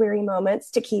in those weary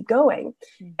moments to keep going.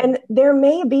 And there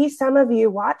may be some of you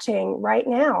watching right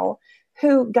now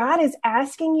who God is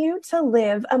asking you to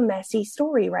live a messy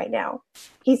story right now.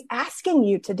 He's asking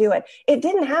you to do it. It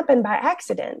didn't happen by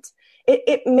accident.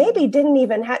 It maybe didn't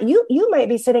even have, you might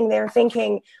be sitting there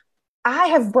thinking, I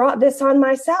have brought this on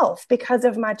myself because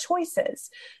of my choices.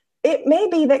 It may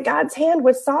be that God's hand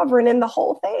was sovereign in the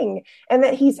whole thing, and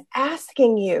that he's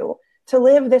asking you to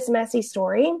live this messy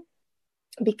story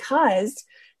because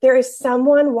there is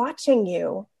someone watching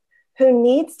you who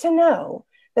needs to know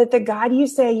that the God you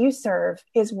say you serve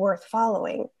is worth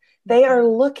following. They are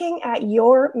looking at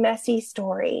your messy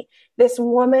story. This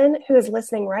woman who is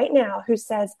listening right now, who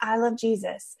says, I love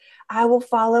Jesus. I will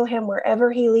follow him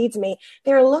wherever he leads me.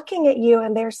 They're looking at you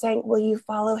and they're saying, will you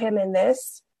follow him in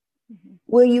this?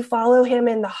 Will you follow him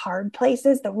in the hard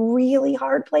places, the really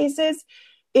hard places?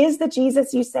 Is the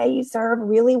Jesus you say you serve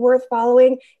really worth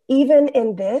following, even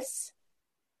in this?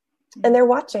 And they're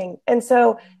watching. And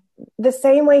so the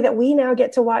same way that we now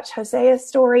get to watch Hosea's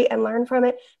story and learn from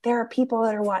it, there are people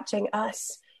that are watching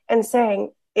us and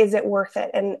saying, is it worth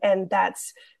it? And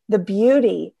that's the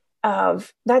beauty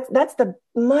of that's the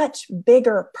much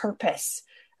bigger purpose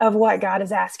of what God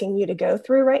is asking you to go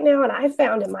through right now. And I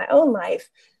found in my own life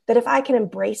that if I can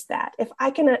embrace that, if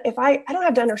I don't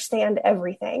have to understand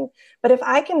everything, but if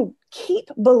I can keep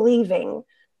believing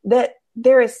that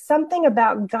there is something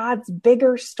about God's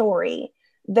bigger story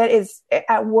that is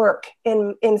at work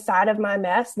inside of my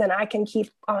mess, then I can keep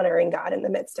honoring God in the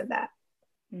midst of that.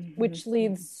 Which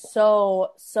leads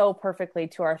so perfectly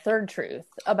to our third truth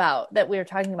about that we were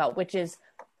talking about, which is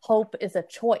hope is a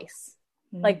choice.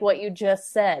 Like what you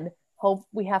just said, hope,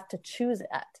 we have to choose it.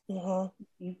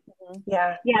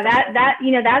 Yeah.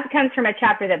 That comes from a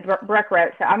chapter that Brooke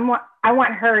wrote. So I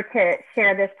want her to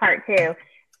share this part too,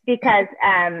 because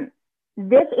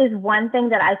this is one thing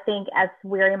that I think as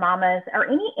weary mamas, or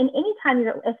any time,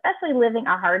 especially living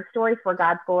a hard story for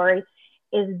God's glory,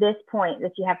 is this point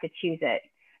that you have to choose it.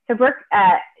 So Brooke,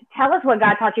 tell us what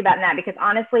God taught you about in that, because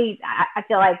honestly, I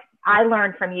feel like I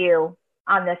learned from you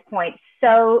on this point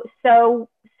so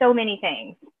many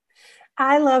things.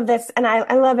 I love this, and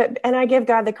I love it, and I give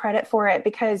God the credit for it,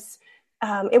 because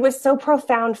it was so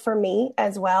profound for me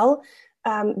as well.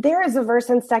 There is a verse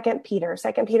in 2 Peter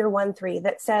 1:3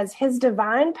 that says, his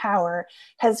divine power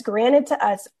has granted to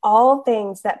us all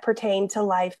things that pertain to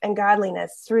life and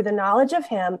godliness through the knowledge of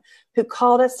him who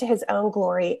called us to his own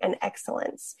glory and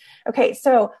excellence. Okay,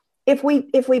 so if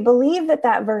we believe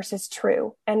that verse is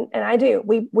true, and I do,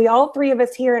 we all three of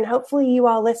us here, and hopefully you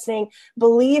all listening,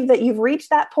 believe that you've reached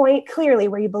that point clearly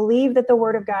where you believe that the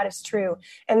word of God is true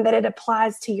and that it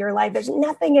applies to your life. There's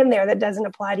nothing in there that doesn't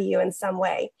apply to you in some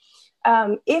way.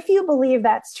 If you believe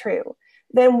that's true,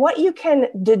 then what you can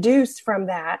deduce from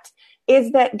that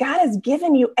is that God has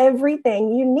given you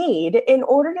everything you need in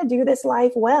order to do this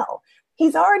life well.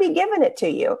 He's already given it to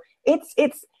you.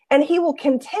 And he will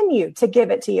continue to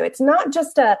give it to you. It's not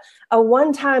just a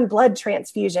one-time blood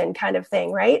transfusion kind of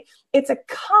thing, right? It's a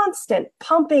constant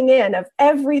pumping in of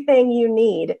everything you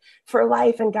need for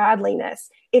life and godliness.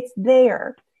 It's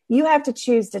there. You have to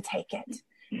choose to take it.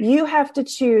 You have to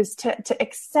choose to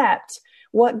accept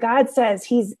what God says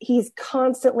he's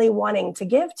constantly wanting to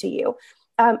give to you.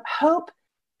 Hope,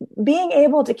 being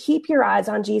able to keep your eyes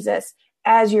on Jesus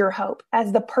as your hope,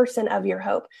 as the person of your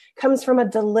hope, comes from a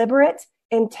deliberate,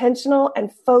 intentional,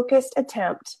 and focused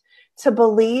attempt to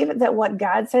believe that what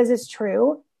God says is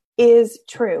true,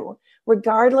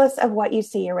 regardless of what you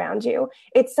see around you.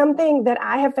 It's something that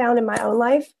I have found in my own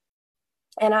life,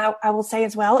 and I will say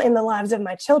as well in the lives of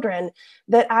my children,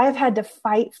 that I've had to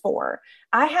fight for.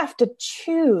 I have to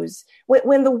choose.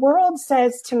 When the world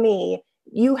says to me,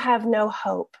 you have no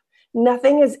hope,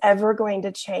 nothing is ever going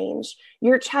to change,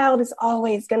 your child is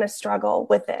always going to struggle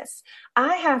with this,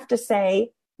 I have to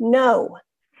say, no.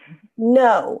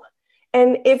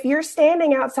 And if you're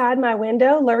standing outside my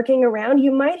window, lurking around,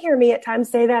 you might hear me at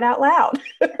times say that out loud.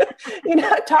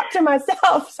 Talk to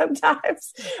myself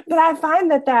sometimes. But I find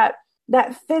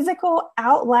that physical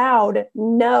out loud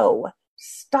no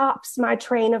stops my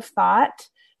train of thought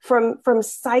from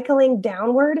cycling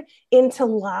downward into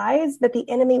lies that the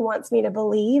enemy wants me to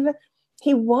believe.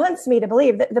 He wants me to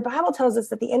believe that the Bible tells us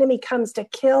that the enemy comes to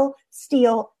kill,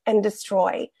 steal, and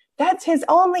destroy. That's his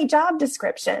only job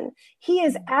description. He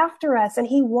is after us and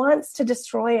he wants to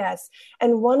destroy us.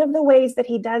 And one of the ways that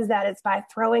he does that is by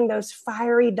throwing those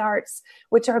fiery darts,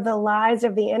 which are the lies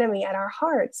of the enemy, at our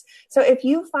hearts. So if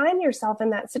you find yourself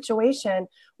in that situation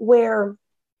where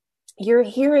you're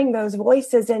hearing those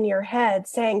voices in your head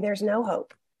saying there's no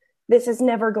hope, this is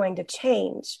never going to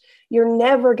change, you're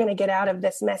never going to get out of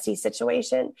this messy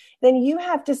situation, then you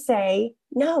have to say,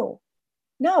 no.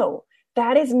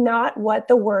 That is not what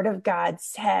the word of God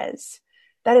says.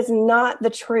 That is not the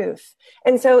truth.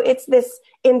 And so it's this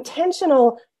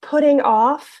intentional putting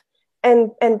off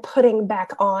and putting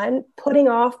back on, putting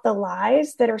off the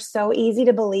lies that are so easy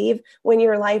to believe when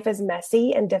your life is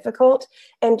messy and difficult,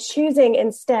 and choosing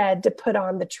instead to put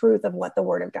on the truth of what the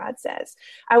word of God says.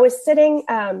 I was sitting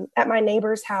at my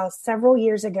neighbor's house several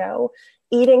years ago,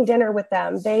 eating dinner with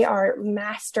them. They are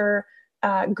master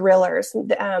grillers,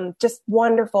 just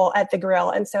wonderful at the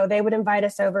grill. And so they would invite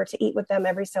us over to eat with them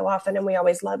every so often, and we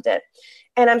always loved it.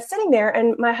 And I'm sitting there,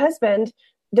 and my husband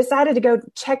decided to go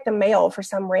check the mail for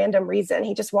some random reason.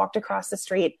 He just walked across the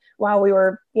street while we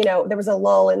were, there was a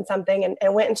lull in something,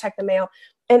 and went and checked the mail.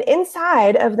 And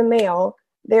inside of the mail,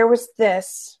 there was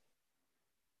this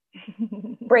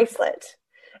bracelet,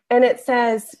 and it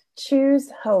says,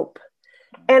 "Choose hope."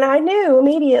 And I knew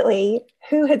immediately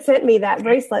who had sent me that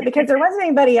bracelet, because there wasn't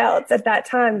anybody else at that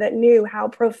time that knew how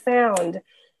profound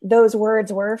those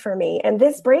words were for me. And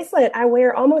this bracelet I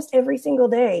wear almost every single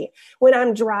day. When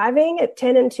I'm driving at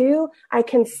 10 and 2, I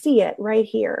can see it right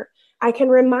here. I can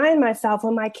remind myself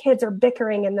when my kids are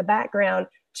bickering in the background,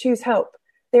 choose hope.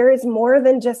 There is more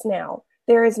than just now.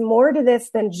 There is more to this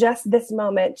than just this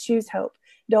moment. Choose hope.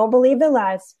 Don't believe the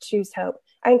lies. Choose hope.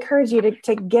 I encourage you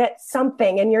to get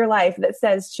something in your life that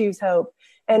says choose hope.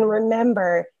 And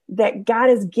remember that God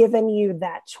has given you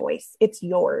that choice. It's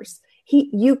yours.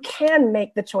 You can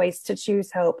make the choice to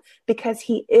choose hope because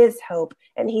he is hope,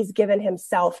 and he's given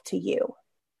himself to you.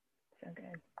 So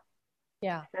good.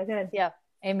 Yeah. So good. Yeah.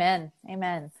 Amen.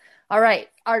 All right.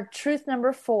 Our truth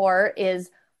number 4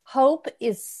 is hope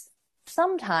is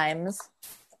sometimes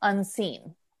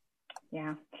unseen.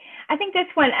 Yeah. I think this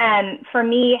one, for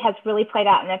me, has really played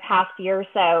out in the past year or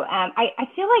so. I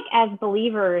feel like as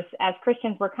believers, as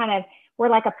Christians, we're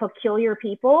like a peculiar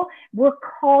people. We're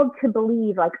called to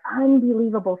believe like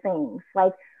unbelievable things.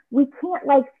 Like we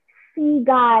can't see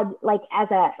God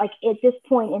at this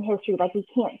point in history, we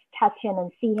can't touch him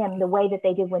and see him the way that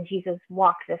they did when Jesus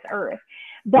walked this earth.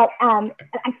 But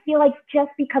I feel like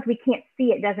just because we can't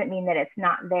see it doesn't mean that it's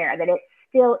not there, that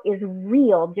still is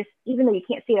real, just even though you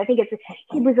can't see it. I think it's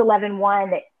Hebrews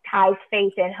 11:1 that ties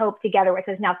faith and hope together, where it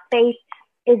says, now faith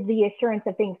is the assurance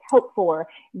of things hoped for,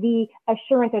 the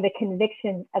assurance or the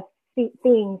conviction of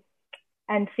things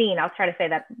unseen. I'll try to say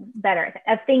that better,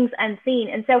 of things unseen.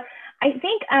 And so I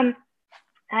think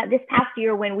this past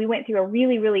year, when we went through a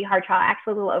really, really hard trial,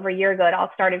 actually a little over a year ago, it all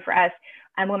started for us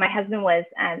when my husband was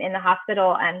in the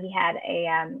hospital. He had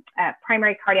a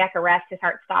primary cardiac arrest. His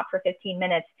heart stopped for 15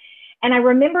 minutes. And I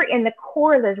remember in the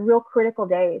core of those real critical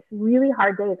days, really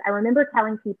hard days, I remember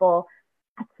telling people,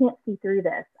 I can't see through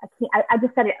this. I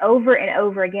just said it over and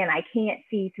over again. I can't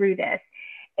see through this.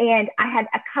 And I had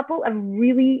a couple of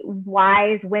really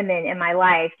wise women in my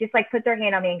life just like put their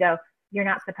hand on me and go, you're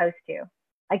not supposed to.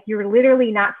 Like, you're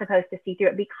literally not supposed to see through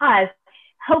it, because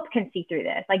hope can see through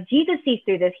this. Like, Jesus sees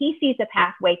through this. He sees the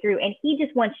pathway through, and he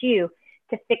just wants you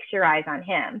to fix your eyes on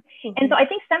him. Mm-hmm. And so I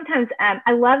think sometimes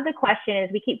I love the question is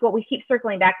we keep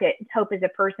circling back to hope as a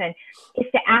person, is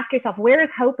to ask yourself, where is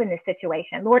hope in this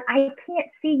situation? Lord, I can't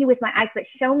see you with my eyes, but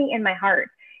show me in my heart.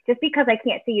 Just because I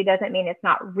can't see you doesn't mean it's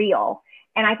not real.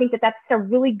 And I think that that's a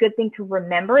really good thing to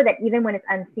remember, that even when it's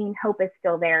unseen, hope is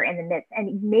still there in the midst.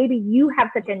 And maybe you have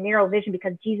such a narrow vision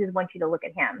because Jesus wants you to look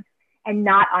at him and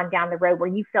not on down the road where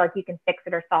you feel like you can fix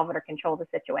it or solve it or control the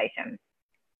situation.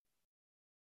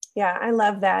 Yeah, I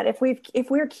love that. If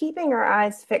we're keeping our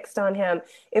eyes fixed on him,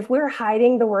 if we're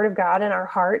hiding the word of God in our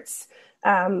hearts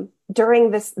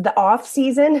during the off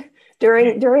season,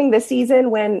 during the season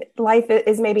when life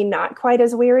is maybe not quite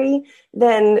as weary,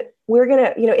 then we're going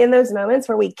to, in those moments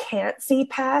where we can't see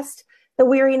past the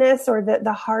weariness or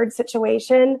the hard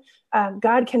situation,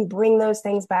 God can bring those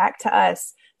things back to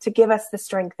us to give us the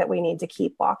strength that we need to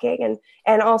keep walking,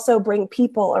 and also bring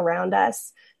people around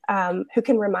us who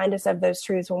can remind us of those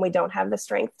truths when we don't have the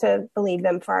strength to believe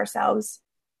them for ourselves.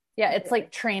 Yeah, it's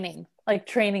like training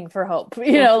for hope.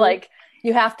 Like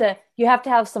you have to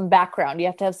have some background. You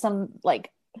have to have some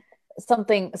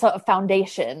a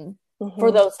foundation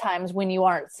for those times when you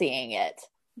aren't seeing it,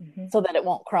 so that it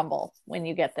won't crumble when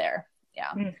you get there.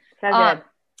 Yeah. So good.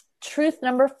 Truth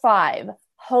number 5,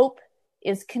 hope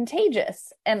is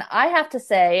contagious. And I have to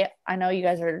say, I know you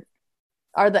guys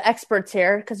are the experts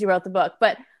here because you wrote the book,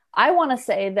 but I want to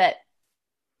say that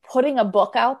putting a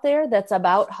book out there that's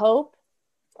about hope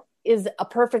is a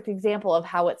perfect example of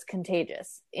how it's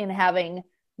contagious in having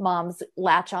moms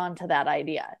latch on to that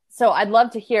idea. So I'd love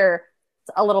to hear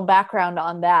a little background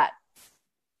on that.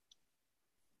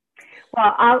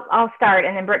 Well, I'll start,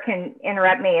 and then Brooke can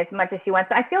interrupt me as much as she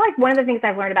wants. I feel like one of the things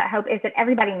I've learned about hope is that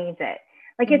everybody needs it.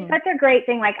 Like, it's such a great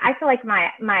thing. Like, I feel like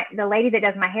the lady that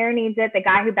does my hair needs it. The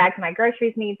guy who bags my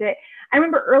groceries needs it. I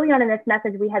remember early on in this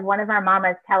message, we had one of our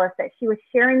mamas tell us that she was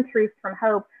sharing truths from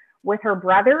hope with her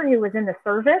brother who was in the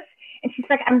service. And she's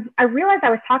like, I realized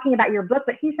I was talking about your book,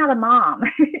 but he's not a mom,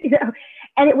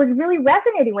 and it was really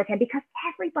resonating with him because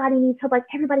everybody needs hope. Like,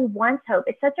 everybody wants hope.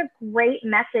 It's such a great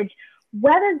message.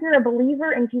 Whether you're a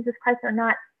believer in Jesus Christ or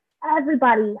not,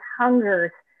 everybody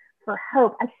hungers for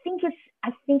hope. I think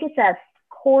it's a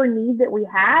core need that we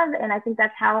have. And I think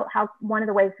that's how one of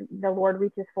the ways the Lord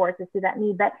reaches for us is through that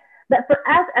need. But for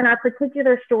us and our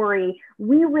particular story,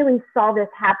 we really saw this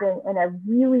happen in a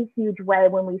really huge way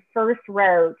when we first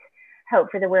wrote Hope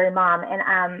for the Weary Mom.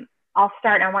 And I'll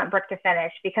start, and I want Brooke to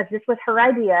finish because this was her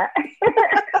idea.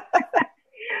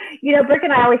 Brooke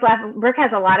and I always laugh. Brooke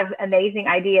has a lot of amazing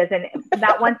ideas, and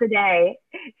about once a day,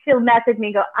 she'll message me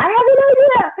and go, I have an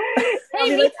idea.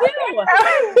 Hey, me too.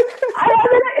 I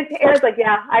have an idea. Aaron's like,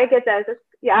 yeah, I get that.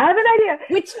 Yeah, I have an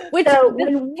idea.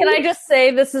 Can I just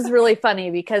say this is really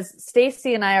funny because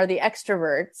Stacy and I are the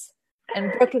extroverts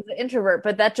and Brooke is the introvert,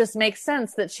 but that just makes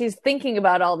sense that she's thinking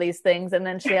about all these things and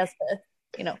then she has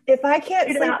to, If I can't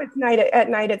sleep at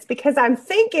night, it's because I'm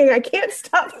thinking. I can't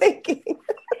stop thinking.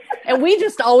 And we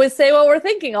just always say what we're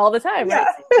thinking all the time, right?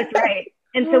 Yeah. That's right.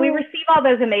 And so we receive all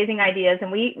those amazing ideas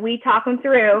and we talk them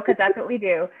through because that's what we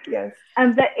do. Yes.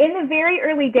 But in the very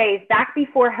early days, back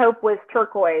before Hope was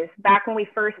turquoise, back when we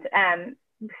first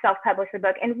self-published the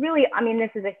book, and really,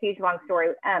 this is a huge long story,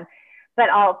 but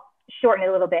I'll shorten it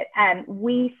a little bit.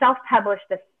 We self-published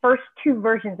the first 2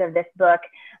 versions of this book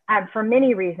for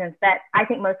many reasons, but I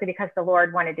think mostly because the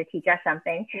Lord wanted to teach us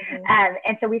something.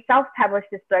 And so we self-published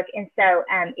this book. And so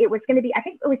it was going to be, I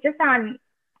think it was just on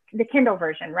the Kindle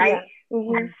version, right?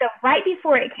 Yeah. And so right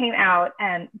before it came out,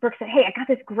 Brooke said, hey, I got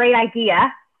this great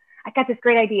idea.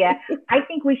 I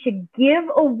think we should give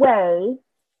away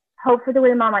Hope for the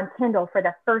Weary Mom on Kindle for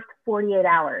the first 48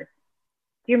 hours.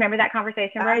 Do you remember that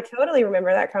conversation? Right? I totally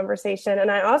remember that conversation. And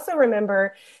I also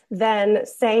remember then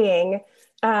saying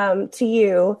to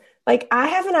you, like, I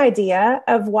have an idea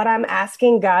of what I'm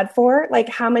asking God for, like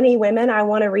how many women I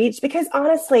want to reach, because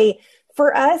honestly,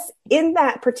 for us in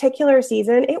that particular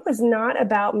season, it was not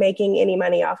about making any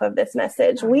money off of this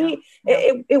message.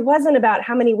 It wasn't about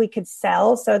how many we could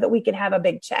sell so that we could have a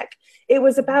big check. It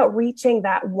was about reaching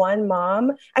that one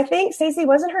mom. I think, Stacey,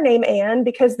 wasn't her name Anne?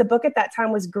 Because the book at that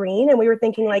time was Green, and we were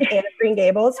thinking like Anne of Green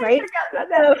Gables, right?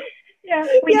 Yeah,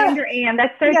 we named her Anne.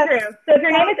 That's so true. So if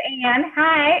your name is Anne,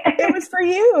 hi. It was for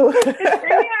you. It's for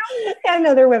you. And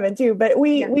other women too, but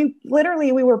we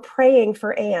were praying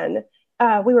for Anne.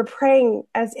 We were praying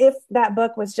as if that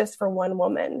book was just for one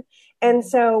woman. And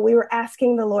so we were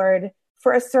asking the Lord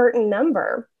for a certain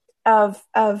number of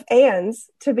Annes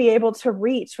to be able to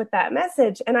reach with that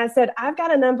message. And I said, I've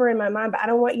got a number in my mind, but I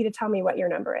don't want you to tell me what your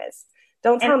number is.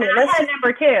 Don't tell me. I had a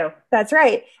number too. That's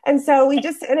right. And so and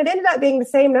it ended up being the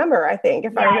same number, I think,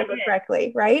 if I remember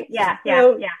correctly, right? Yeah.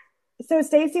 So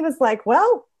Stacey was like,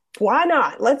 well, why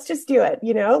not? Let's just do it.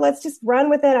 Let's just run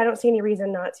with it. I don't see any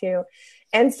reason not to.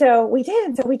 And so we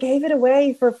did. So we gave it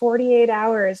away for 48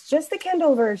 hours, just the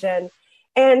Kindle version.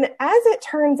 And as it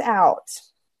turns out,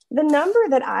 the number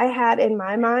that I had in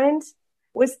my mind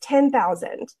was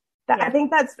 10,000. I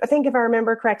think if I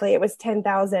remember correctly, it was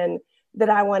 10,000 that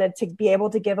I wanted to be able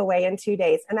to give away in 2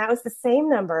 days. And that was the same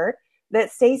number that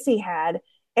Stacey had.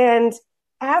 And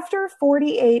after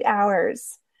 48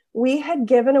 hours, we had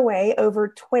given away over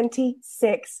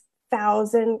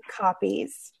 26,000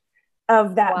 copies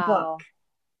of that book.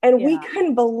 And we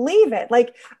couldn't believe it.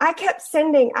 Like, I kept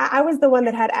sending, I was the one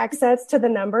that had access to the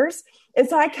numbers. And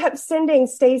so I kept sending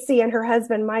Stacey and her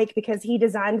husband, Mike, because he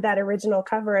designed that original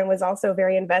cover and was also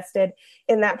very invested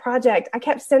in that project. I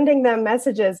kept sending them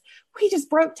messages. We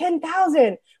just broke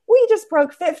 10,000. We just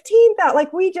broke 15,000.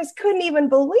 Like, we just couldn't even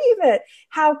believe it,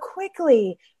 how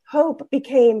quickly hope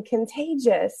became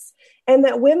contagious and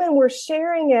that women were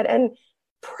sharing it. And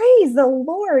praise the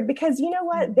Lord, because you know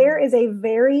what? There is a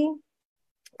very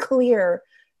clear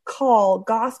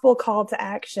gospel call to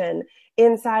action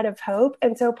inside of Hope.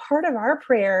 And so part of our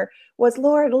prayer was,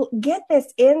 Lord, get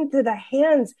this into the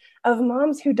hands of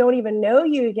moms who don't even know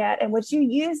you yet. And would you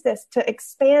use this to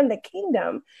expand the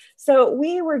kingdom? So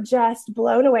we were just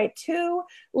blown away. 2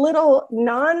 little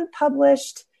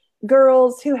non-published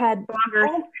girls who had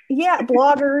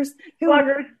bloggers who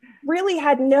really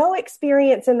had no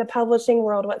experience in the publishing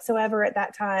world whatsoever at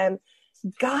that time.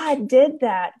 God did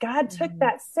that. God took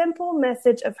that simple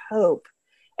message of hope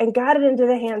and got it into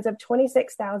the hands of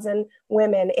 26,000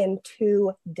 women in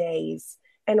 2 days.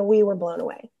 And we were blown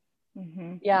away.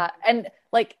 Mm-hmm. Yeah. And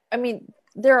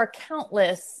there are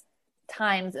countless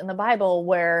times in the Bible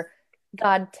where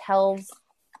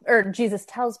Jesus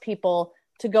tells people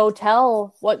to go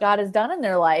tell what God has done in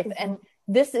their life. Mm-hmm. And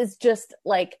this is just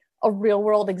like a real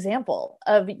world example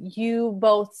of you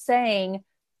both saying,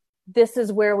 this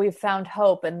is where we've found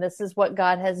hope and this is what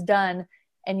God has done.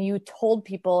 And you told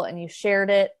people and you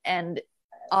shared it. And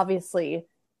obviously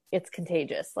it's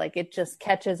contagious. Like, it just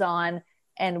catches on.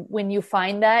 And when you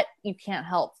find that, you can't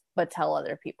help but tell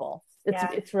other people.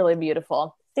 It's really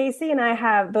beautiful. Stacey and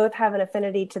I both have an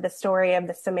affinity to the story of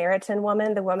the Samaritan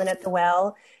woman, the woman at the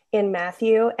well in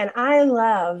Matthew. And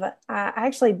I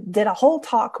actually did a whole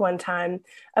talk one time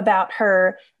about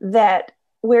her,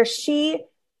 where she,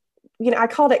 I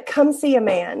called it come see a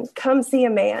man.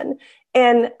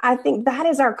 And I think that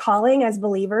is our calling as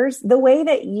believers. The way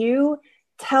that you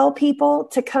tell people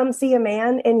to come see a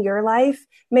man in your life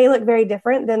may look very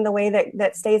different than the way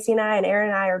that Stacey and I and Aaron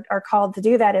and I are called to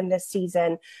do that in this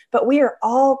season. But we are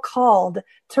all called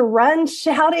to run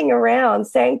shouting around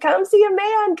saying, come see a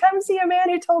man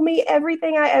who told me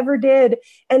everything I ever did.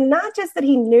 And not just that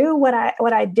he knew what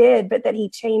I did, but that he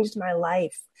changed my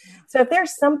life. So if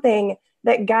there's something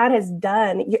that God has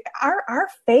done, our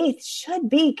faith should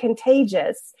be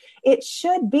contagious. It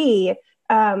should be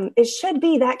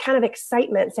that kind of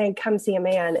excitement saying, come see a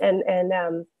man. And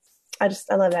I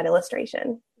love that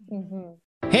illustration. Mm-hmm.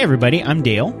 Hey everybody, I'm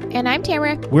Dale. And I'm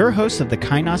Tamara. We're hosts of the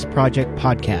Kainos Project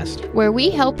podcast, where we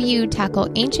help you tackle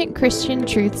ancient Christian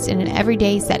truths in an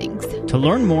everyday settings. To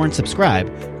learn more and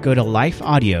subscribe, go to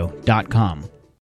lifeaudio.com.